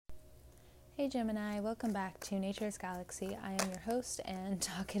Hey Gemini, welcome back to Nature's Galaxy. I am your host and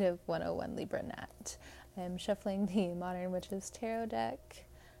talkative 101 Libra Nat. I am shuffling the Modern Witches Tarot deck.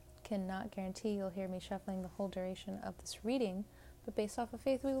 Cannot guarantee you'll hear me shuffling the whole duration of this reading, but based off of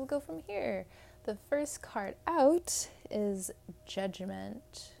faith, we will go from here. The first card out is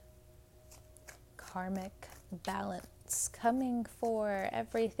Judgment. Karmic balance coming for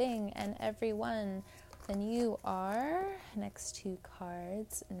everything and everyone. And you are, next two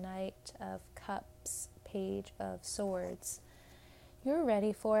cards, Knight of Cups, Page of Swords. You're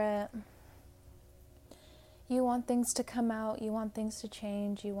ready for it. You want things to come out. You want things to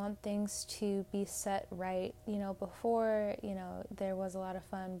change. You want things to be set right. Before, there was a lot of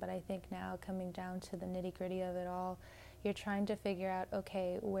fun, but I think now coming down to the nitty-gritty of it all, you're trying to figure out,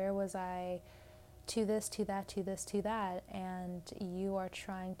 okay, where was I to this, to that, to this, to that, and you are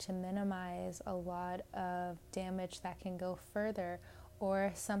trying to minimize a lot of damage that can go further,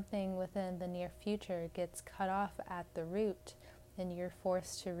 or something within the near future gets cut off at the root, and you're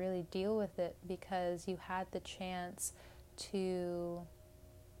forced to really deal with it because you had the chance to,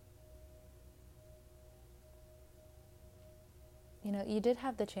 you did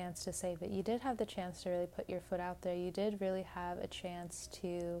have the chance to save it. You did have the chance to really put your foot out there. You did really have a chance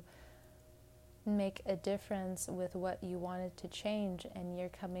to make a difference with what you wanted to change, and you're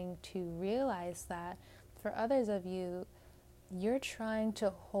coming to realize that for others of you, you're trying to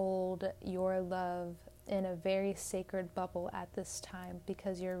hold your love in a very sacred bubble at this time,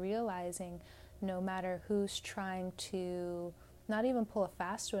 because you're realizing no matter who's trying to not even pull a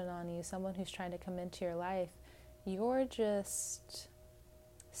fast one on you, someone who's trying to come into your life, you're just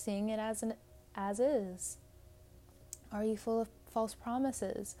seeing it as is. Are you full of false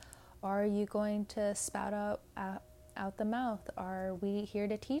promises? Are you going to spout out the mouth? Are we here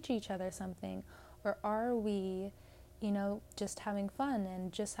to teach each other something? Or are we, just having fun?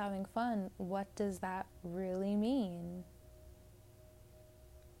 And just having fun, what does that really mean?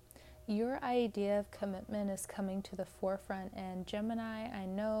 Your idea of commitment is coming to the forefront. And Gemini, I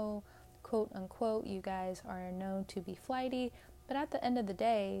know, quote unquote, you guys are known to be flighty, but at the end of the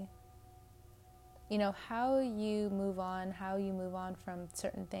day, how you move on from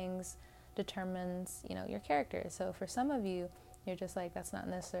certain things determines, your character. So for some of you, you're just like, that's not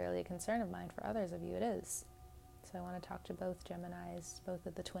necessarily a concern of mine. For others of you, it is. So I want to talk to both Geminis, both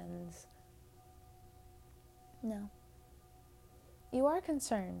of the twins. No. You are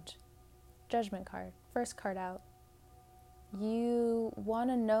concerned. Judgment card, first card out. You want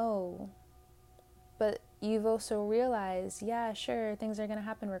to know, but you've also realized, yeah, sure, things are going to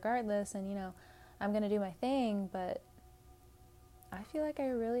happen regardless, and I'm going to do my thing, but I feel like I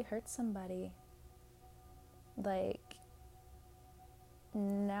really hurt somebody. Like,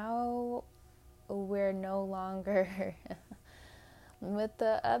 now we're no longer with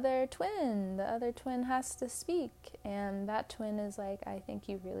the other twin. The other twin has to speak, and that twin is like, I think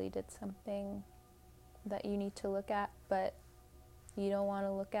you really did something that you need to look at, but you don't want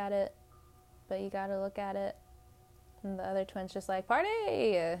to look at it, but you got to look at it. And the other twin's just like,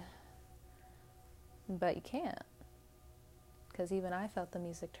 party! But you can't, because even I felt the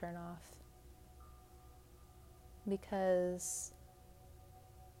music turn off, because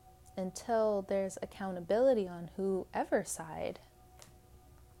until there's accountability on whoever's side,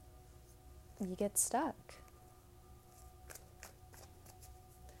 you get stuck.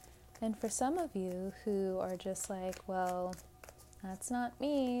 And for some of you who are just like, well, that's not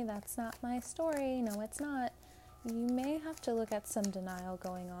me, that's not my story, no it's not, you may have to look at some denial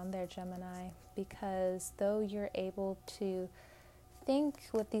going on there, Gemini, because though you're able to think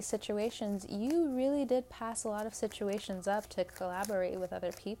with these situations, you really did pass a lot of situations up to collaborate with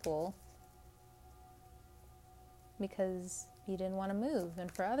other people because you didn't want to move.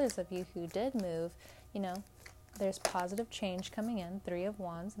 And for others of you who did move, there's positive change coming in. 3 of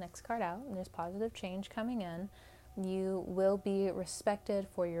Wands, next card out, and there's positive change coming in. You will be respected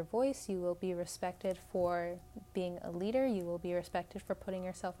for your voice. You will be respected for being a leader. You will be respected for putting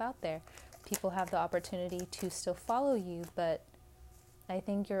yourself out there. People have the opportunity to still follow you, but I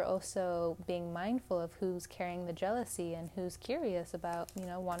think you're also being mindful of who's carrying the jealousy and who's curious about,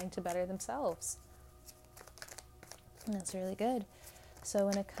 wanting to better themselves. And that's really good. So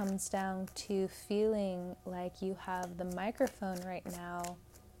when it comes down to feeling like you have the microphone right now,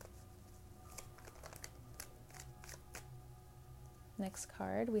 next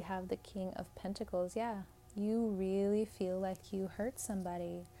card, we have the King of Pentacles. Yeah, you really feel like you hurt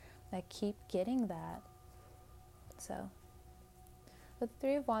somebody. I keep getting that. So with the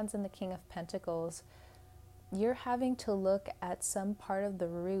 3 of Wands and the King of Pentacles, you're having to look at some part of the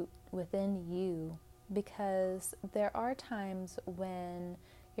root within you, because there are times when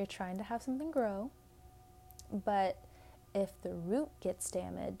You're trying to have something grow, but if the root gets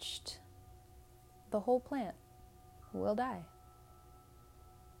damaged, the whole plant will die.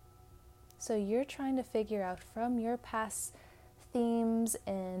 So you're trying to figure out from your past themes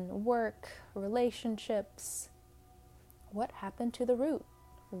in work, relationships, what happened to the root?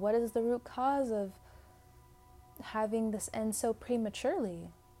 What is the root cause of having this end so prematurely?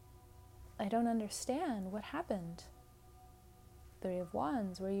 I don't understand. What happened? Three of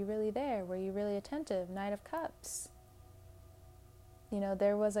Wands, were you really there? Were you really attentive? Knight of Cups.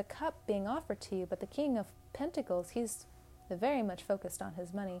 There was a cup being offered to you, but the King of Pentacles, he's very much focused on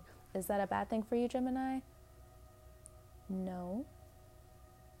his money. Is that a bad thing for you, Gemini? No.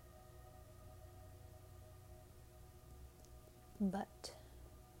 But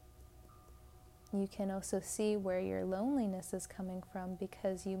you can also see where your loneliness is coming from,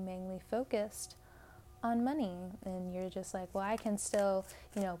 because you mainly focused on money, and you're just like, well, I can still,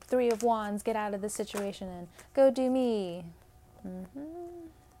 Three of Wands, get out of this situation and go do me.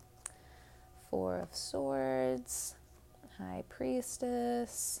 Four of Swords, High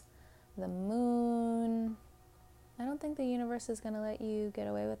Priestess, the Moon. I don't think the universe is going to let you get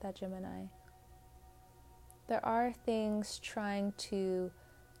away with that, Gemini. There are things trying to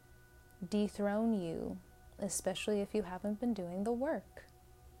dethrone you, especially if you haven't been doing the work.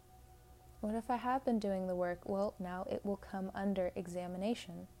 What if I have been doing the work? Well, now it will come under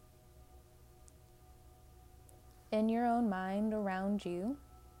examination. In your own mind, around you,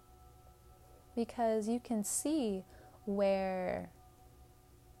 because you can see where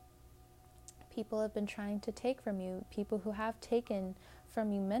people have been trying to take from you, people who have taken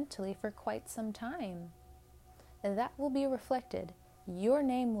from you mentally for quite some time. And that will be reflected. Your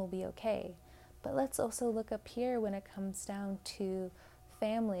name will be okay. But let's also look up here when it comes down to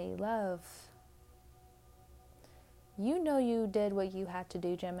family, love. You did what you had to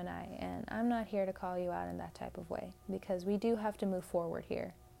do, Gemini, and I'm not here to call you out in that type of way, because we do have to move forward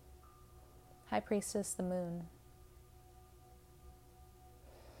here. High Priestess, the Moon.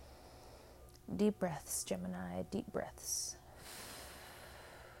 Deep breaths, Gemini, deep breaths.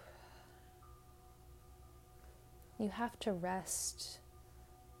 You have to rest.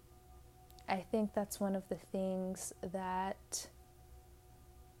 I think that's one of the things that,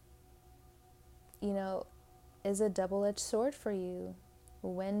 is a double-edged sword for you.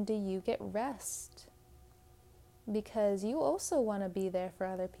 When do you get rest? Because you also want to be there for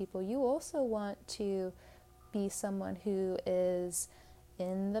other people. You also want to be someone who is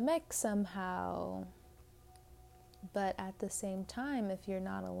in the mix somehow. But at the same time, if you're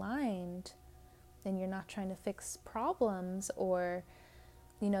not aligned and you're not trying to fix problems, or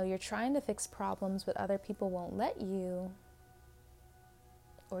you're trying to fix problems but other people won't let you,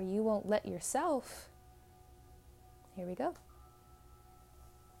 or you won't let yourself, here we go.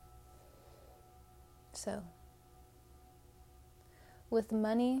 So with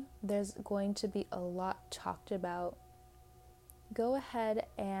money, there's going to be a lot talked about. Go ahead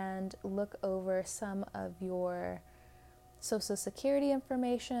and look over some of your Social Security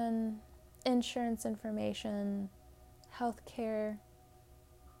information, insurance information, healthcare,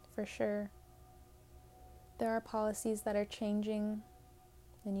 for sure. There are policies that are changing,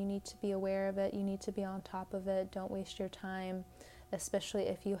 and you need to be aware of it. You need to be on top of it. Don't waste your time, especially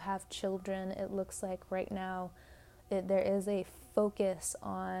if you have children. It looks like right now there is a focus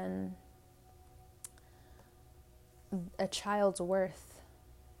on a child's worth.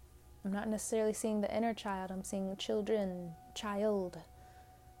 I'm not necessarily seeing the inner child. I'm seeing children, child.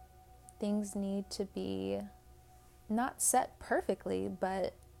 Things need to be not set perfectly,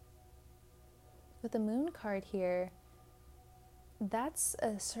 but with the Moon card here, that's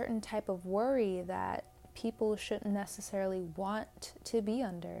a certain type of worry that people shouldn't necessarily want to be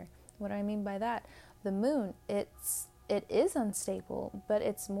under. What do I mean by that? The Moon, it is unstable, but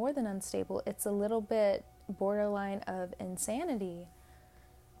it's more than unstable. It's a little bit borderline of insanity.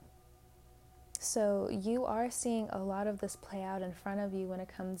 So you are seeing a lot of this play out in front of you when it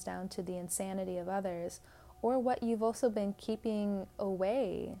comes down to the insanity of others, or what you've also been keeping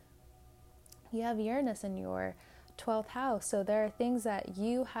away. You have Uranus in your 12th house, so there are things that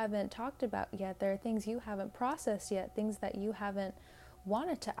you haven't talked about yet. There are things you haven't processed yet, things that you haven't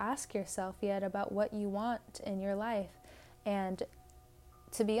wanted to ask yourself yet about what you want in your life. And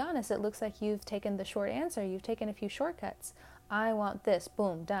to be honest, it looks like you've taken the short answer. You've taken a few shortcuts. I want this,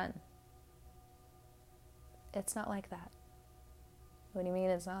 boom, done. It's not like that. What do you mean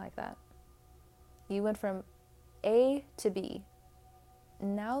it's not like that? You went from A to B.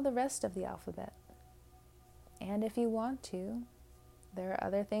 Now the rest of the alphabet. And if you want to, there are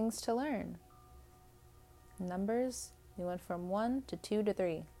other things to learn. Numbers, You went from 1 to 2 to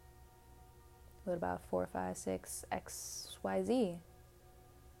 3. What about 4, 5, 6, X, Y, Z?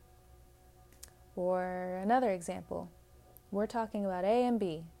 Or another example, we're talking about A and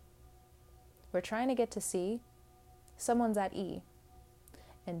B. We're trying to get to C. Someone's at E.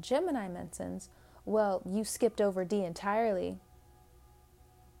 And Gemini mentions, well, you skipped over D entirely.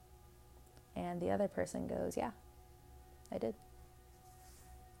 And the other person goes, yeah, I did.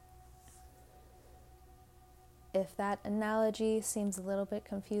 If that analogy seems a little bit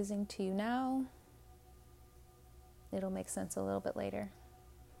confusing to you now, it'll make sense a little bit later,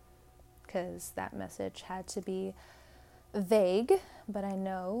 because that message had to be vague, but I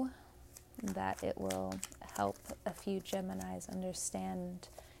know that it will help a few Geminis understand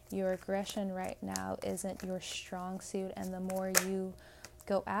your aggression right now isn't your strong suit, and the more you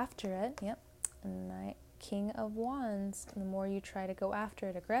go after it, King of Wands, the more you try to go after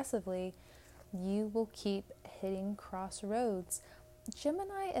it aggressively, you will keep hitting crossroads.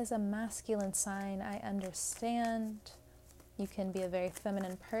 Gemini is a masculine sign, I understand. You can be a very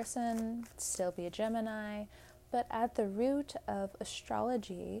feminine person, still be a Gemini, but at the root of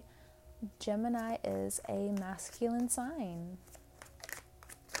astrology, Gemini is a masculine sign.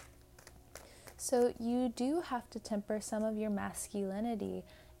 So you do have to temper some of your masculinity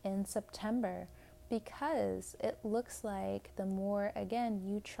in September, because it looks like the more, again,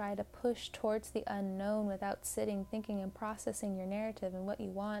 you try to push towards the unknown without sitting, thinking, and processing your narrative and what you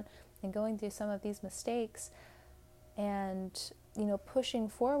want, and going through some of these mistakes, and, pushing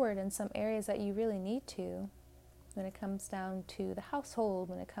forward in some areas that you really need to, when it comes down to the household,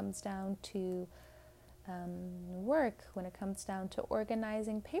 when it comes down to work, when it comes down to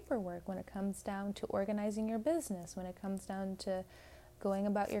organizing paperwork, when it comes down to organizing your business, when it comes down to going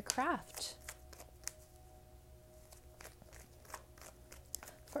about your craft.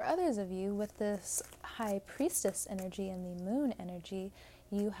 For others of you, with this High Priestess energy and the Moon energy,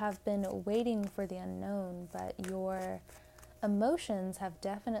 you have been waiting for the unknown, but your emotions have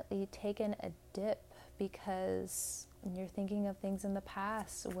definitely taken a dip, because you're thinking of things in the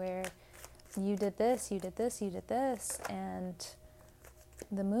past where you did this, and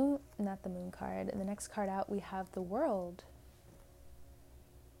the moon, not the moon card, the next card out, we have the World.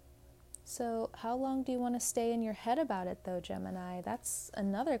 So how long do you want to stay in your head about it, though, Gemini? That's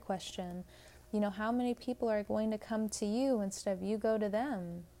another question. How many people are going to come to you instead of you go to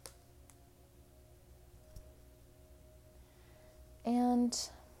them? And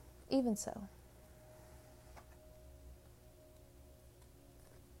even so,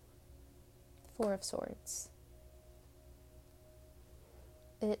 Four of Swords.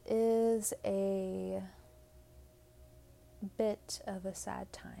 It is a bit of a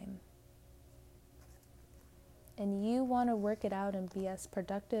sad time. And you want to work it out and be as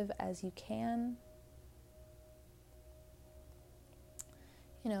productive as you can.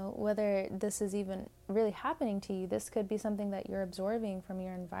 Whether this is even really happening to you, this could be something that you're absorbing from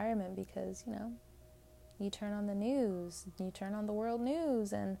your environment, because, you turn on the news, you turn on the world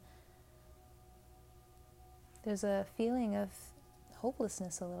news, and there's a feeling of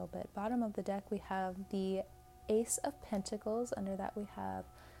hopelessness a little bit. Bottom of the deck, we have the Ace of Pentacles. Under that, we have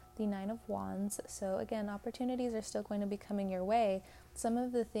the Nine of Wands. So again, opportunities are still going to be coming your way. Some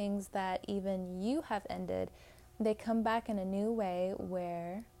of the things that even you have ended, they come back in a new way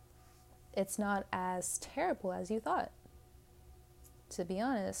where it's not as terrible as you thought. To be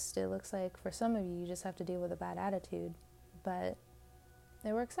honest, it looks like for some of you, you just have to deal with a bad attitude, but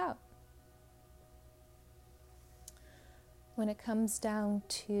it works out. When it comes down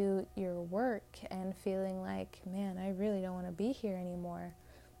to your work and feeling like, man, I really don't want to be here anymore,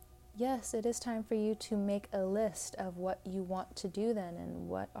 yes, it is time for you to make a list of what you want to do then, and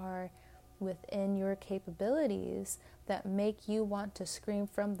what are within your capabilities that make you want to scream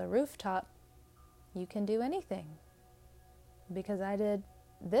from the rooftop, you can do anything. Because I did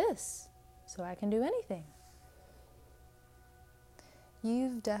this, so I can do anything.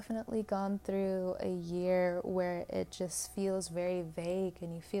 You've definitely gone through a year where it just feels very vague,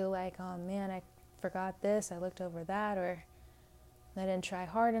 and you feel like, oh man, I forgot this, I looked over that, or I didn't try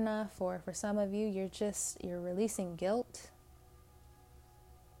hard enough. Or for some of you, you're releasing guilt.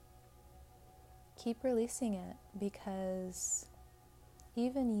 Keep releasing it, because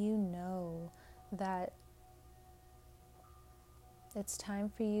even you know that it's time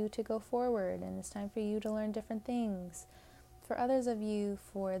for you to go forward, and it's time for you to learn different things. For others of you,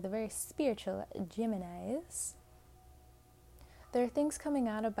 for the very spiritual Geminis, there are things coming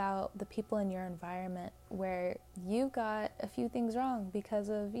out about the people in your environment where you got a few things wrong because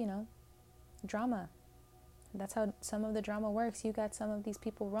of, drama. That's how some of the drama works. You got some of these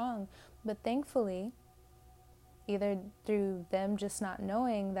people wrong. But thankfully, either through them just not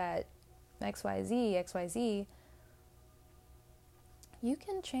knowing that XYZ, you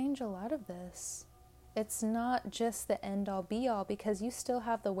can change a lot of this. It's not just the end all be all, because you still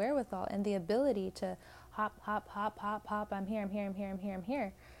have the wherewithal and the ability to hop, hop, hop, hop, hop. I'm here, I'm here, I'm here, I'm here, I'm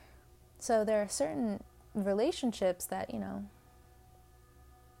here. So there are certain relationships that,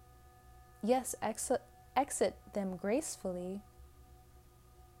 yes, exit them gracefully,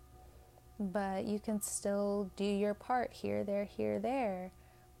 but you can still do your part here, there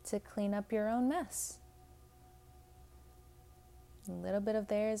to clean up your own mess. A little bit of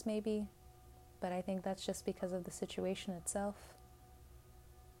theirs maybe, but I think that's just because of the situation itself.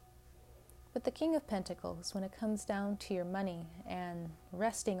 But the King of Pentacles, when it comes down to your money and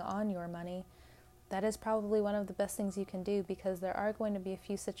resting on your money, that is probably one of the best things you can do, because there are going to be a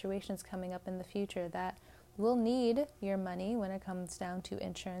few situations coming up in the future that will need your money when it comes down to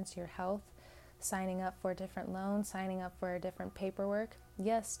insurance, your health, signing up for different loans, signing up for different paperwork.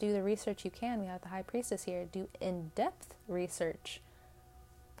 Yes, do the research you can. We have the High Priestess here. Do in-depth research.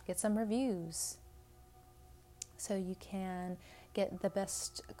 Get some reviews so you can get the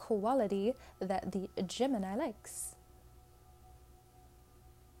best quality that the Gemini likes.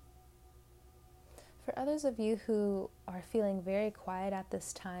 For others of you who are feeling very quiet at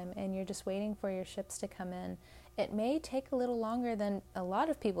this time and you're just waiting for your ships to come in, it may take a little longer than a lot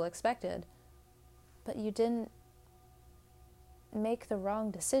of people expected, but you didn't make the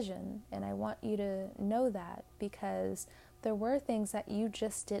wrong decision. And I want you to know that, because there were things that you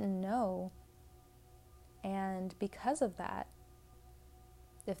just didn't know. And because of that,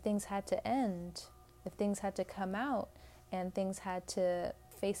 if things had to end, if things had to come out, and things had to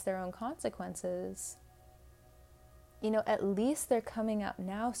face their own consequences, at least they're coming out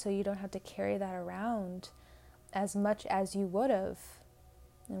now, so you don't have to carry that around as much as you would have.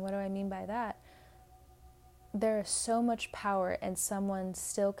 And what do I mean by that? There is so much power in someone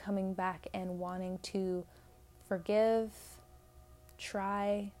still coming back and wanting to forgive,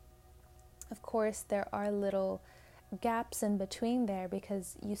 try. Of course, there are little gaps in between there,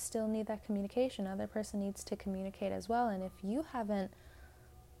 because you still need that communication. Other person needs to communicate as well. And if you haven't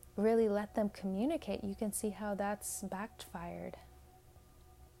really let them communicate, you can see how that's backfired.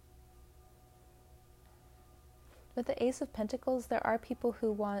 With the Ace of Pentacles, there are people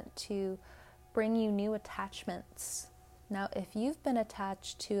who want to bring you new attachments. Now, if you've been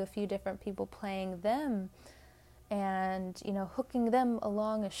attached to a few different people, playing them and, hooking them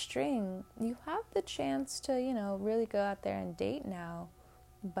along a string, you have the chance to, really go out there and date now.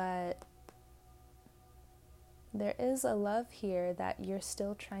 But there is a love here that you're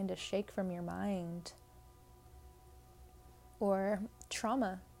still trying to shake from your mind, or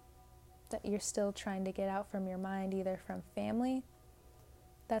trauma that you're still trying to get out from your mind, either from family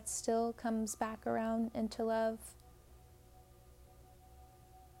that still comes back around into love,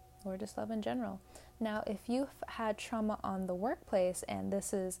 or just love in general. Now, if you've had trauma on the workplace and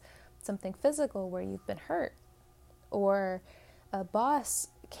this is something physical where you've been hurt, or a boss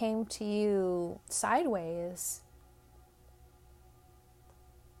came to you sideways,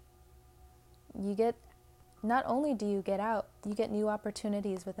 not only do you get out, you get new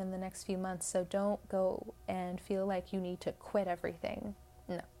opportunities within the next few months. So don't go and feel like you need to quit everything.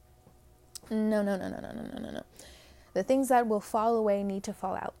 No. The things that will fall away need to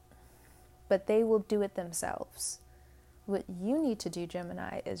fall out, but they will do it themselves. What you need to do,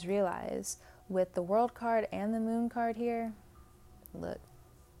 Gemini, is realize with the World card and the Moon card here, look,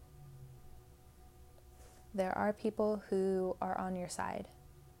 there are people who are on your side,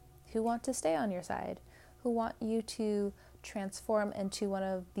 who want to stay on your side, who want you to transform into one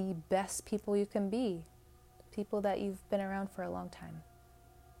of the best people you can be, people that you've been around for a long time.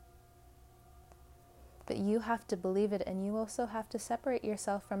 But you have to believe it, and you also have to separate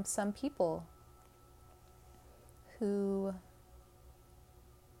yourself from some people who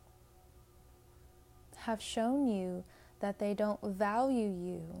have shown you that they don't value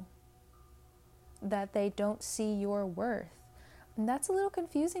you, that they don't see your worth. And that's a little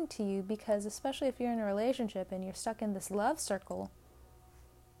confusing to you, because especially if you're in a relationship and you're stuck in this love circle,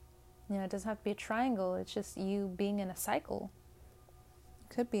 it doesn't have to be a triangle, it's just you being in a cycle.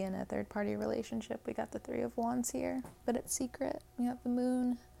 Could be in a third-party relationship. We got the Three of Wands here, but it's secret. We have the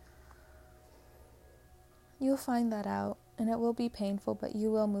Moon. You'll find that out, and it will be painful, but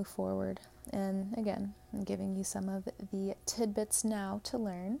you will move forward. And again, I'm giving you some of the tidbits now to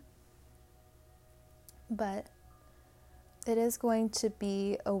learn. But it is going to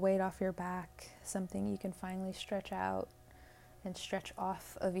be a weight off your back, something you can finally stretch out and stretch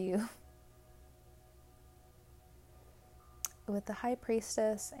off of you. With the High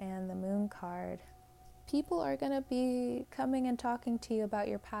Priestess and the Moon card, People are going to be coming and talking to you about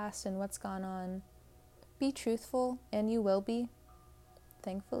your past and what's gone on. Be truthful, and you will be,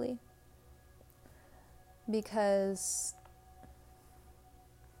 thankfully. Because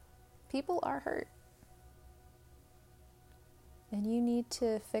people are hurt. And you need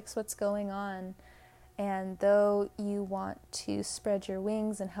to fix what's going on. And though you want to spread your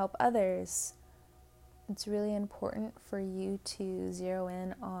wings and help others, it's really important for you to zero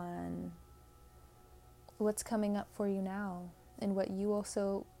in on what's coming up for you now. And what you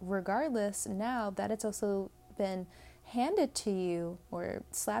also, regardless, now that it's also been handed to you or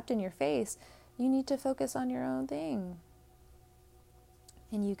slapped in your face, you need to focus on your own thing.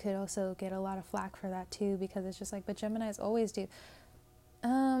 And you could also get a lot of flack for that too, because it's just like, but Geminis always do.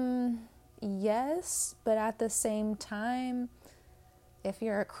 Yes, but at the same time, if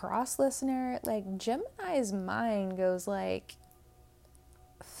you're a cross listener, like Gemini's mind goes like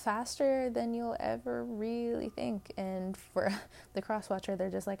faster than you'll ever really think. And for the cross watcher,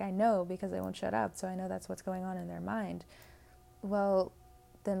 they're just like, I know, because they won't shut up, so I know that's what's going on in their mind. Well,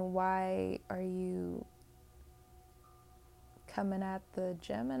 then why are you coming at the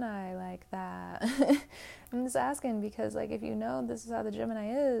Gemini like that? I'm just asking, because like if you know this is how the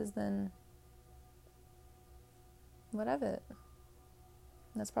Gemini is, then what of it?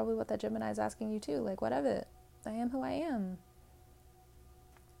 That's probably what that Gemini is asking you too. Like, what of it? I am who I am.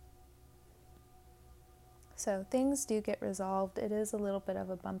 So things do get resolved. It is a little bit of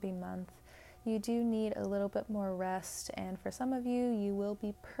a bumpy month. You do need a little bit more rest, and for some of you, you will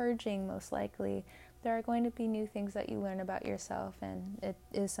be purging most likely. There are going to be new things that you learn about yourself, and it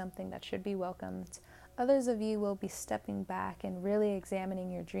is something that should be welcomed. Others of you will be stepping back and really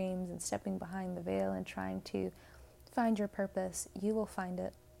examining your dreams and stepping behind the veil and trying to find your purpose. You will find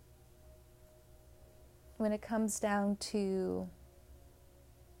it. When it comes down to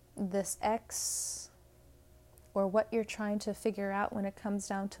this X, or what you're trying to figure out when it comes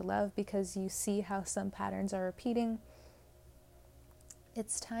down to love, because you see how some patterns are repeating,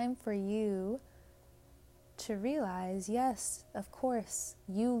 it's time for you to realize, yes, of course,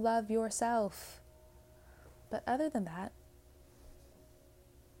 you love yourself. But other than that,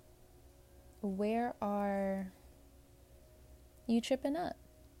 where are you tripping up?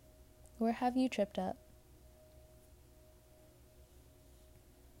 Where have you tripped up?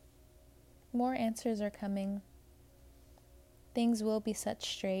 More answers are coming. Things will be set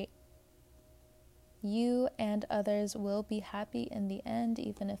straight. You and others will be happy in the end,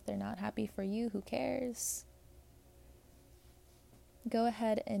 even if they're not happy for you. Who cares? Go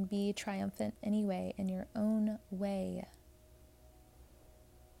ahead and be triumphant anyway, in your own way.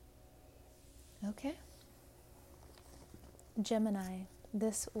 Okay? Gemini,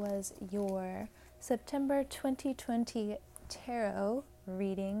 this was your September 2020 tarot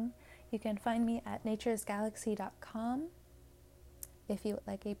reading. You can find me at naturesgalaxy.com if you would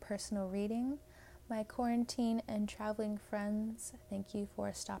like a personal reading. My quarantine and traveling friends, thank you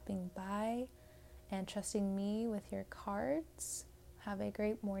for stopping by and trusting me with your cards. Have a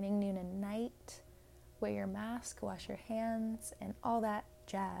great morning, noon, and night. Wear your mask, wash your hands, and all that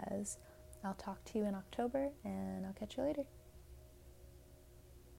jazz. I'll talk to you in October, and I'll catch you later.